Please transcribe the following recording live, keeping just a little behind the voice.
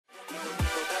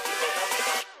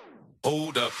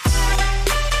Hold up.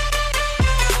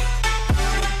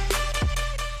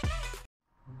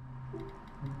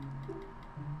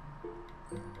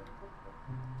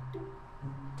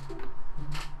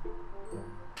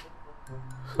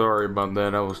 Sorry about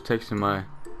that. I was texting my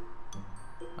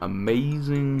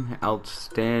amazing,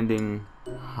 outstanding,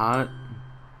 hot,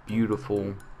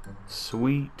 beautiful,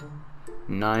 sweet,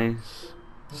 nice,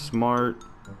 smart,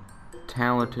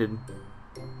 talented,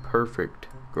 perfect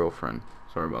girlfriend.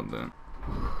 Sorry about that.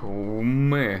 Oh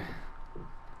man.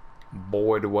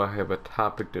 Boy, do I have a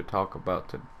topic to talk about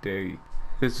today.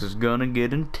 This is gonna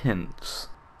get intense.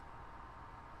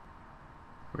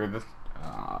 Okay,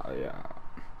 yeah.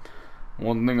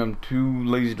 One thing, I'm too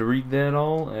lazy to read that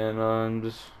all, and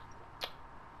let's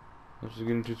just get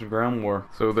into some ground war.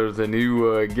 So there's a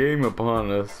new game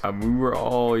upon us. We were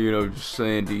all, just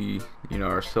saying to,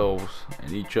 ourselves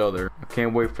and each other, I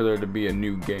can't wait for there to be a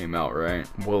new game out, right?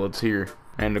 Well, it's here.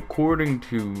 And according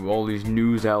to all these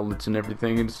news outlets and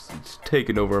everything, it's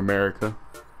taken over America.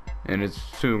 And it's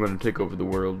soon going to take over the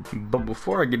world. But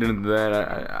before I get into that,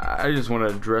 I just want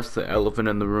to address the elephant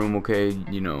in the room, okay?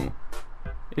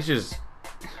 It's just,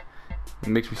 it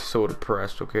makes me so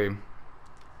depressed, okay?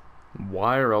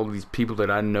 Why are all these people that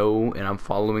I know and I'm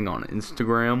following on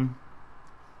Instagram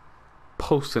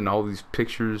posting all these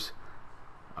pictures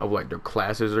of like their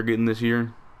classes they're getting this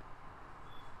year?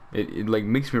 It like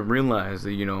makes me realize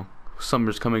that,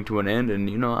 summer's coming to an end, and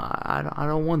I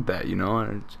don't want that,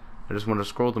 I just want to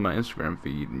scroll through my Instagram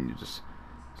feed and just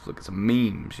look at some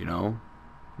memes,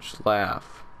 just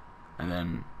laugh, and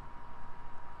then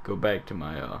go back to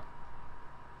my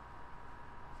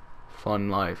fun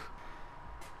life.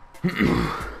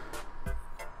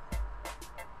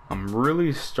 I'm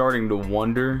really starting to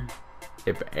wonder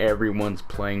if everyone's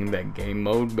playing that game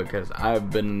mode, because I've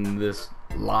been in this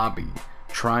lobby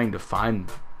trying to find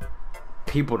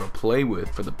people to play with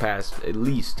for the past at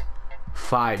least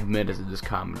 5 minutes of this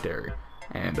commentary,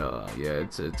 and yeah,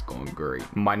 it's going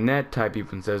great. My net type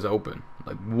even says open.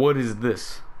 Like, what is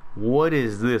this? What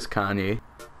is this, Kanye?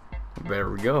 There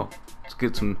we go. Let's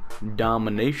get some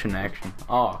domination action.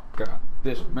 Oh god,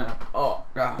 this map. Oh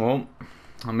god. Well,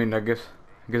 I mean, I guess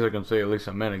I can say at least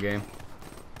I'm in a game.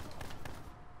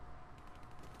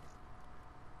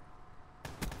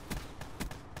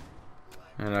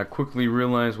 And I quickly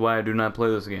realized why I do not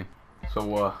play this game.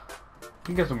 So,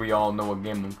 I guess we all know what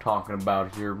game I'm talking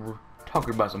about here. We're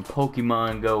talking about some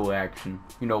Pokemon Go action.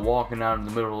 Walking out in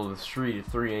the middle of the street at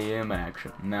 3 a.m.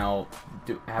 action. Now,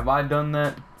 have I done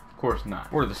that? Of course not.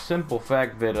 For the simple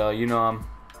fact that, I'm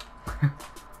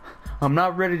I'm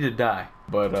not ready to die.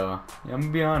 But, yeah, I'm gonna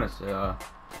be honest.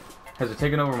 Has it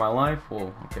taken over my life?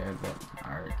 Well, okay,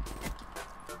 alright.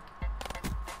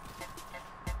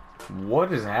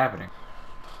 What is happening?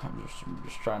 I'm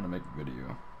just trying to make a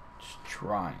video. Just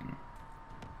trying.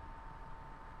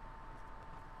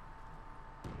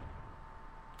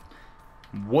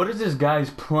 What is this guy's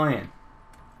plan?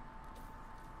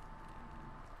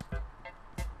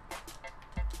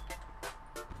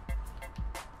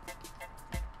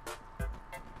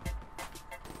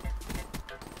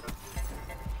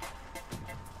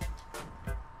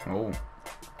 Oh.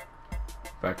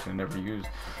 Fact, I never used.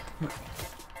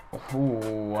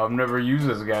 Oh, I've never used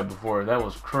this guy before. That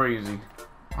was crazy.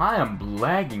 I am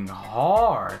lagging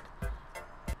hard.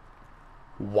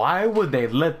 Why would they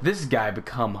let this guy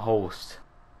become host?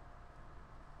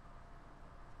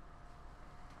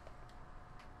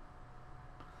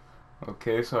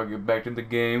 Okay, so I get back to the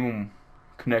game.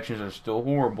 Connections are still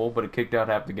horrible, but it kicked out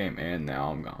half the game, and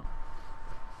now I'm gone.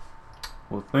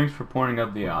 Well, thanks for pointing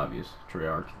out the obvious,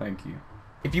 Treyarch. Thank you.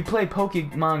 If you play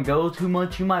Pokemon Go too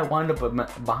much, you might wind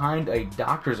up behind a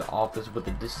doctor's office with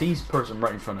a deceased person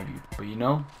right in front of you. But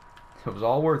it was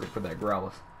all worth it for that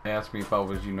Growlithe. They asked me if I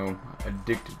was,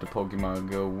 addicted to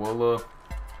Pokemon Go. Well,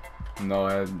 no,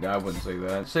 I wouldn't say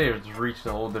that. I'd say it's reached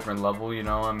a whole different level,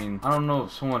 I mean, I don't know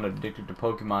if someone addicted to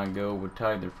Pokemon Go would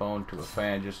tie their phone to a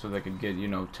fan just so they could get,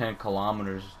 10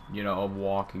 kilometers, of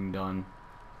walking done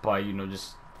by,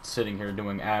 just sitting here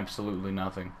doing absolutely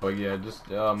nothing. But yeah, just,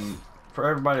 for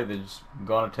everybody that's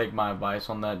gonna take my advice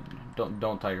on that,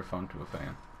 don't tie your phone to a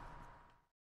fan.